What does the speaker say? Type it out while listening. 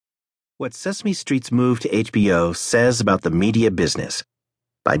What Sesame Street's move to HBO says about the media business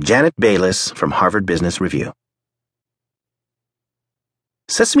by Janet Balis from Harvard Business Review.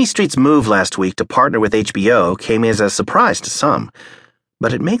 Sesame Street's move last week to partner with HBO came as a surprise to some,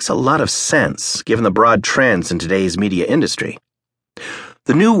 but it makes a lot of sense given the broad trends in today's media industry.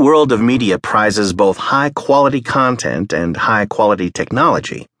 The new world of media prizes both high-quality content and high-quality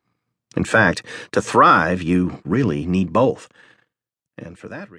technology. In fact, to thrive, you really need both. And for that reason,